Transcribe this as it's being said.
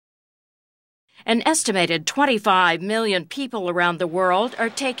An estimated 25 million people around the world are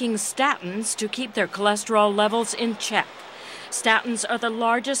taking statins to keep their cholesterol levels in check. Statins are the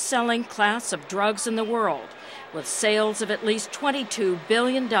largest selling class of drugs in the world, with sales of at least $22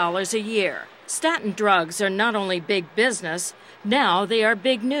 billion a year. Statin drugs are not only big business, now they are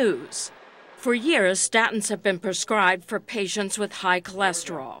big news. For years, statins have been prescribed for patients with high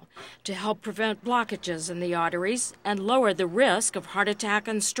cholesterol to help prevent blockages in the arteries and lower the risk of heart attack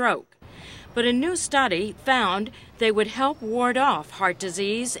and stroke. But a new study found they would help ward off heart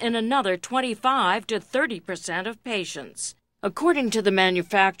disease in another 25 to 30% of patients. According to the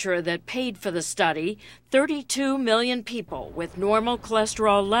manufacturer that paid for the study, 32 million people with normal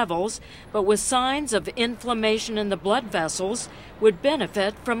cholesterol levels but with signs of inflammation in the blood vessels would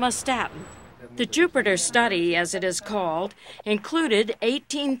benefit from a statin. The Jupiter study, as it is called, included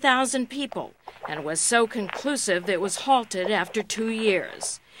 18,000 people and was so conclusive it was halted after 2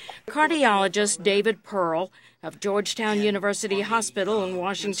 years. Cardiologist David Pearl of Georgetown University Hospital in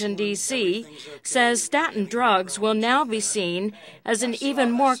Washington, D.C., says statin drugs will now be seen as an even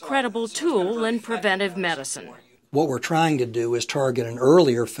more credible tool in preventive medicine. What we're trying to do is target an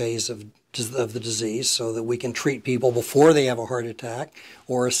earlier phase of the disease so that we can treat people before they have a heart attack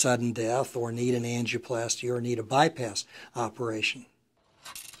or a sudden death or need an angioplasty or need a bypass operation.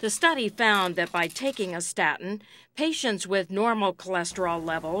 The study found that by taking a statin, patients with normal cholesterol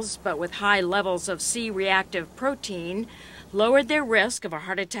levels but with high levels of C-reactive protein lowered their risk of a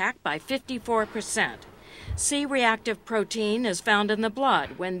heart attack by 54%. C-reactive protein is found in the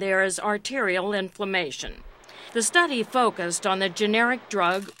blood when there is arterial inflammation. The study focused on the generic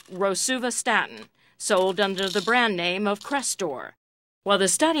drug rosuvastatin, sold under the brand name of Crestor. While the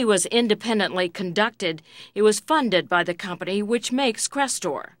study was independently conducted, it was funded by the company which makes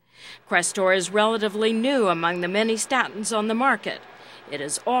Crestor. Crestor is relatively new among the many statins on the market. It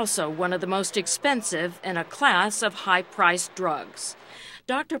is also one of the most expensive in a class of high-priced drugs.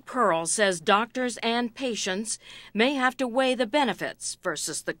 Dr. Pearl says doctors and patients may have to weigh the benefits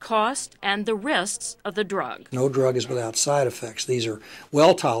versus the cost and the risks of the drug. No drug is without side effects. These are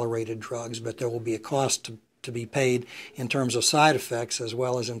well-tolerated drugs, but there will be a cost to be paid in terms of side effects as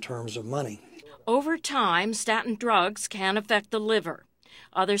well as in terms of money. Over time, statin drugs can affect the liver.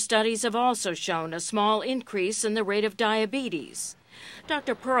 Other studies have also shown a small increase in the rate of diabetes.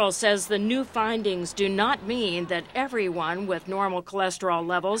 Dr. Pearl says the new findings do not mean that everyone with normal cholesterol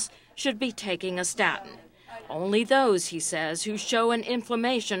levels should be taking a statin. Only those, he says, who show an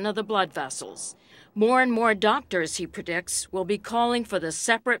inflammation of the blood vessels. More and more doctors, he predicts, will be calling for the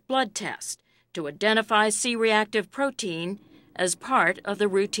separate blood test to identify C-reactive protein as part of the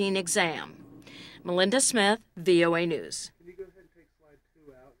routine exam. Melinda Smith, VOA News.